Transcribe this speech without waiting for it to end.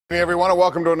Hey everyone, and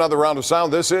welcome to another round of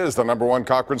sound. This is the #1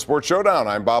 Cochran Sports Showdown.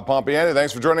 I'm Bob Pompeani.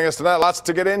 Thanks for joining us tonight. Lots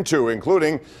to get into,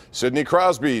 including Sidney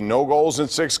Crosby, no goals in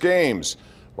 6 games.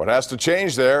 What has to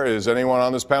change there? Is anyone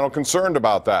on this panel concerned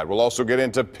about that? We'll also get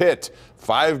into Pitt,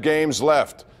 5 games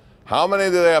left. How many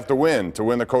do they have to win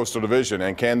the Coastal Division,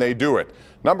 and can they do it?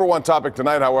 #1 topic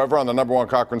tonight, however, on the #1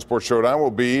 Cochran Sports Showdown will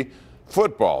be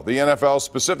football. The NFL,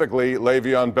 specifically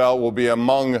Le'Veon Bell, will be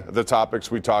among the topics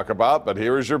we talk about. But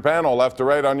here is your panel, left to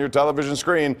right on your television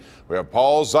screen. We have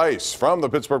Paul Zeise from the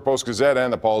Pittsburgh Post-Gazette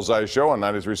and the Paul Zeise Show on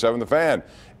 93.7 The Fan.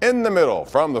 In the middle,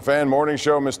 from the Fan Morning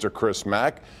Show, Mr. Chris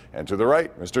Mack. And to the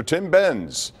right, Mr. Tim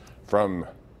Benz from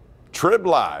Trib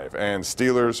Live and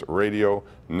Steelers Radio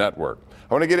Network.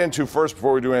 I want to get into first,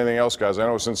 before we do anything else, guys, I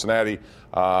know Cincinnati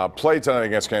played tonight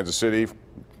against Kansas City.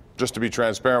 Just to be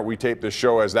transparent, we taped this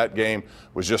show as that game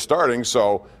was just starting,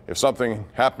 so if something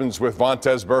happens with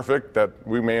Vontaze Burfict that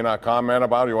we may not comment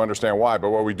about, you understand why. But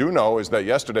what we do know is that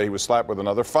yesterday he was slapped with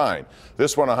another fine.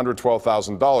 This one,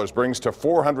 $112,000, brings to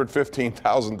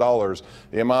 $415,000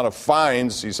 the amount of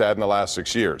fines he's had in the last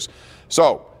 6 years.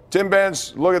 So, Tim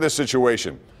Benz, look at this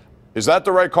situation. Is that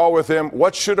the right call with him?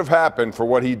 What should have happened for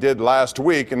what he did last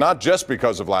week, and not just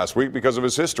because of last week, because of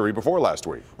his history before last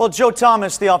week? Well, Joe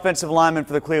Thomas, the offensive lineman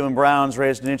for the Cleveland Browns,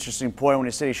 raised an interesting point when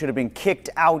he said he should have been kicked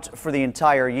out for the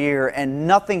entire year, and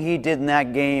nothing he did in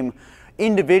that game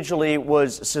individually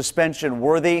was suspension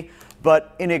worthy.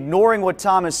 But in ignoring what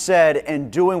Thomas said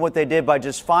and doing what they did by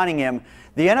just fining him,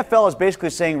 the NFL is basically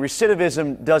saying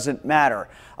recidivism doesn't matter.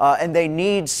 And they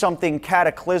need something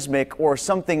cataclysmic or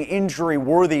something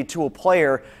injury-worthy to a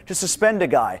player to suspend a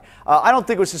guy. I don't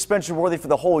think it was suspension-worthy for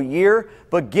the whole year,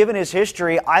 but given his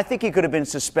history, I think he could have been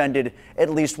suspended at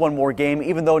least one more game,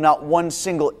 even though not one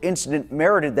single incident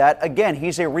merited that. Again,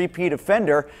 he's a repeat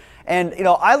offender. And, you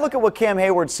know, I look at what Cam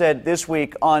Hayward said this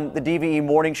week on the DVE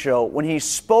Morning Show when he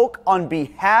spoke on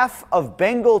behalf of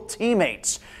Bengal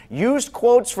teammates. Used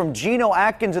quotes from Geno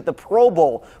Atkins at the Pro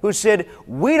Bowl, who said,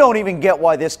 "We don't even get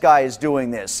why this guy is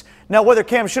doing this." Now, whether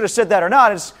Cam should have said that or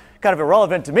not is kind of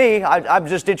irrelevant to me. I'm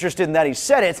just interested in that he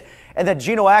said it, and that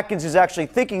Geno Atkins is actually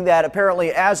thinking that,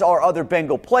 apparently, as are other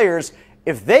Bengal players.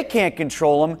 If they can't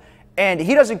control him, and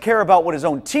he doesn't care about what his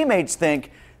own teammates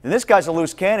think, then this guy's a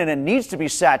loose cannon and needs to be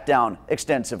sat down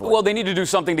extensively. Well, they need to do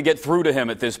something to get through to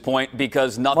him at this point,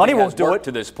 because nothing has worked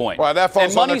to this point. Well, that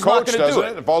falls on the coach, doesn't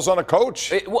it? It falls on a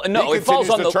coach. No, it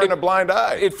falls on turn a blind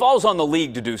eye. It falls on the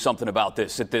league to do something about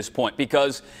this at this point,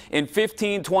 because in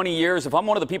 15, 20 years, if I'm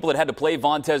one of the people that had to play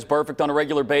Vontaze Burfict on a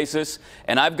regular basis,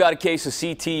 and I've got a case of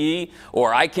CTE,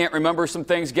 or I can't remember some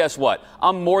things, guess what?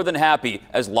 I'm more than happy,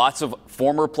 as lots of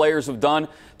former players have done,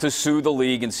 to sue the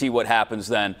league and see what happens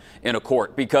then in a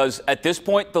court. Because at this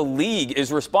point, the league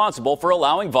is responsible for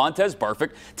allowing Vontaze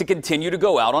Burfict to continue to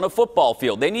go out on a football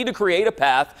field. They need to create a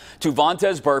path to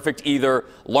Vontaze Burfict either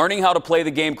learning how to play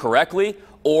the game correctly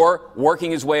or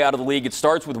working his way out of the league. It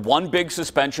starts with one big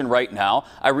suspension right now.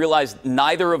 I realize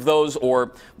neither of those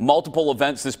or multiple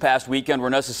events this past weekend were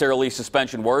necessarily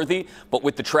suspension worthy, but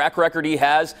with the track record he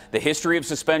has, the history of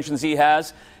suspensions he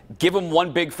has, give him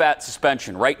one big fat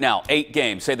suspension right now, 8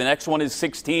 games. Say the next one is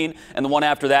 16, and the one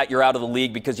after that you're out of the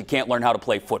league because you can't learn how to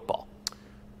play football.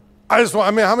 I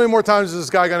mean, how many more times is this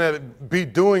guy going to be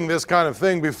doing this kind of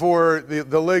thing before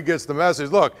the league gets the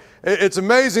message? Look, it's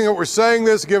amazing that we're saying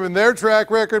this given their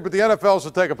track record, but the NFL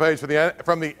should take a page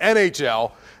from the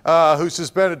NHL, who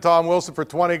suspended Tom Wilson for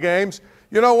 20 games.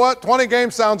 You know what? 20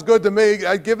 games sounds good to me.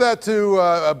 I'd give that to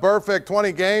Burfict,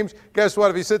 20 games. Guess what?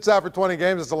 If he sits out for 20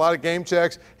 games, it's a lot of game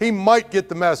checks. He might get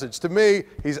the message. To me,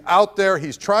 he's out there.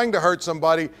 He's trying to hurt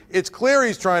somebody. It's clear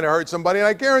he's trying to hurt somebody. And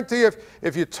I guarantee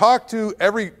if you talk to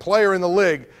every player in the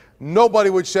league, nobody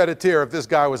would shed a tear if this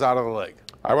guy was out of the league.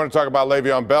 I want to talk about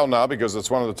Le'Veon Bell now, because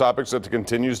it's one of the topics that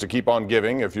continues to keep on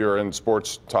giving if you're in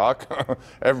sports talk.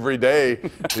 Every day,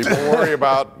 people worry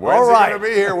about when's he going to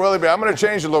be here, will he be? I'm going to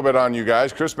change a little bit on you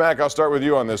guys. Chris Mack, I'll start with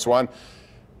you on this one.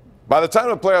 By the time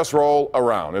the playoffs roll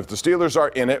around, if the Steelers are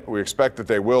in it, we expect that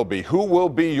they will be, who will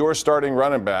be your starting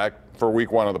running back for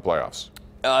week 1 of the playoffs?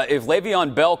 If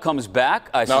Le'Veon Bell comes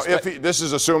back, this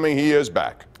is assuming he is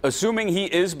back. Assuming he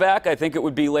is back, I think it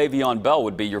would be Le'Veon Bell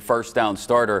would be your first down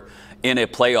starter in a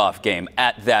playoff game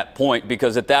at that point,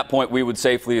 because at that point we would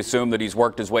safely assume that he's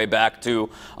worked his way back to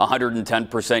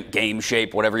 110% game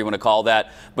shape, whatever you want to call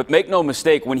that. But make no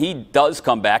mistake, when he does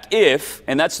come back,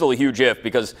 and that's still a huge if,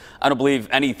 because I don't believe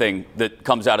anything that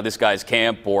comes out of this guy's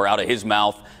camp or out of his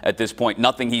mouth at this point,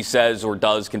 nothing he says or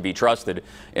does can be trusted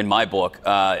in my book.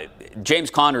 James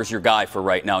Conner's your guy for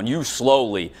right now, and you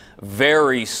slowly,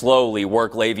 very slowly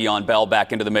work Le'Veon Le'Veon Bell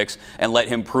back into the mix and let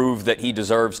him prove that he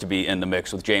deserves to be in the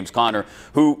mix with James Conner,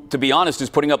 who, to be honest, is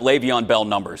putting up Le'Veon Bell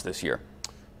numbers this year.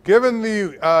 Given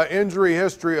the injury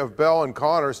history of Bell and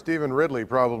Conner, Stephen Ridley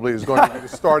probably is going to be the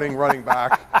starting running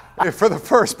back for the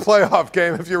first playoff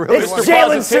game. If you really it's want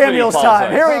Jalen Samuels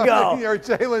time. Here we go. Or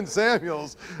Jalen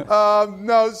Samuels.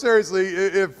 No, seriously,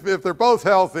 if they're both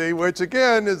healthy, which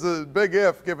again is a big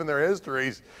if given their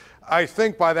histories, I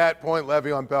think by that point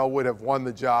Le'Veon Bell would have won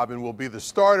the job and will be the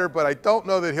starter, but I don't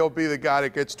know that he'll be the guy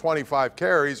that gets 25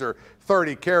 carries or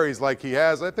 30 carries like he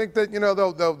has. I think that,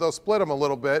 they'll split him a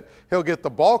little bit. He'll get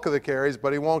the bulk of the carries,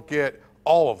 but he won't get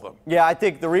all of them. Yeah, I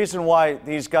think the reason why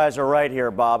these guys are right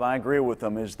here, Bob, and I agree with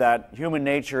them, is that human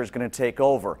nature is going to take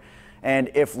over. And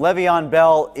if Le'Veon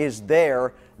Bell is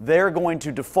there, they're going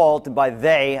to default, and by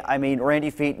they, I mean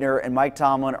Randy Fichtner and Mike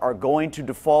Tomlin are going to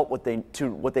default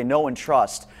to what they know and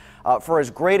trust. For as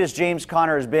great as James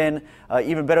Conner has been,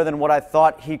 even better than what I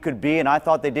thought he could be, and I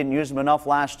thought they didn't use him enough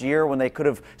last year when they could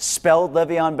have spelled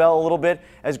Le'Veon Bell a little bit.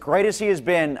 As great as he has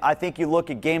been, I think you look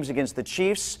at games against the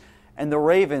Chiefs and the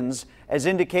Ravens as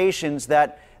indications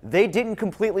that they didn't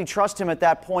completely trust him at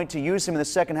that point to use him in the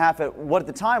second half at what at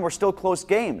the time were still close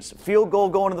games. Field goal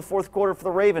going to the fourth quarter for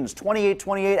the Ravens,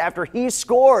 28-28 after he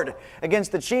scored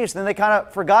against the Chiefs. Then they kind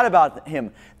of forgot about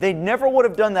him. They never would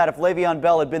have done that if Le'Veon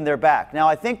Bell had been their back. Now,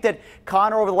 I think that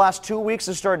Conner over the last 2 weeks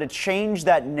has started to change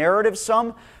that narrative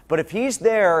some, but if he's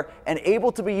there and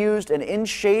able to be used and in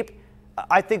shape,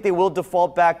 I think they will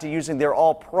default back to using their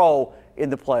all-pro in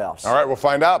the playoffs. All right, we'll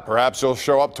find out. Perhaps he'll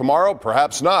show up tomorrow,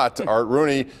 perhaps not. Art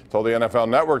Rooney told the NFL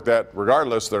Network that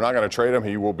regardless, they're not going to trade him.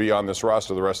 He will be on this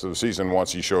roster the rest of the season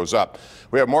once he shows up.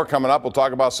 We have more coming up. We'll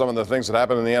talk about some of the things that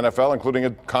happened in the NFL, including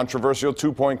a controversial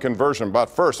two-point conversion. But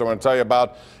first, I want to tell you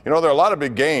about, there are a lot of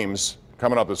big games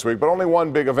coming up this week, but only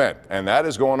one big event, and that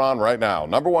is going on right now.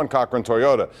 Number one, Cochran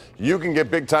Toyota. You can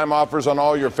get big-time offers on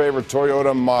all your favorite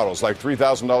Toyota models, like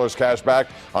 $3,000 cash back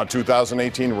on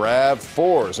 2018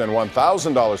 RAV4s and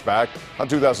 $1,000 back on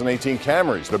 2018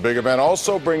 Camrys. The big event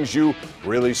also brings you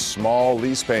really small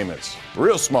lease payments,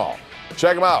 real small.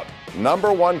 Check them out.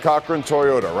 Number one, Cochran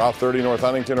Toyota, Route 30 North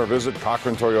Huntington, or visit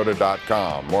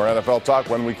CochranToyota.com. More NFL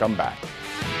talk when we come back.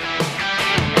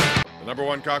 The number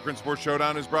one Cochran Sports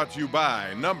Showdown is brought to you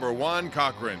by Number One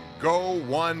Cochran, Go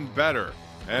One Better,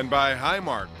 and by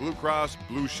Highmark Blue Cross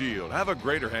Blue Shield. Have a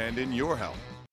greater hand in your health.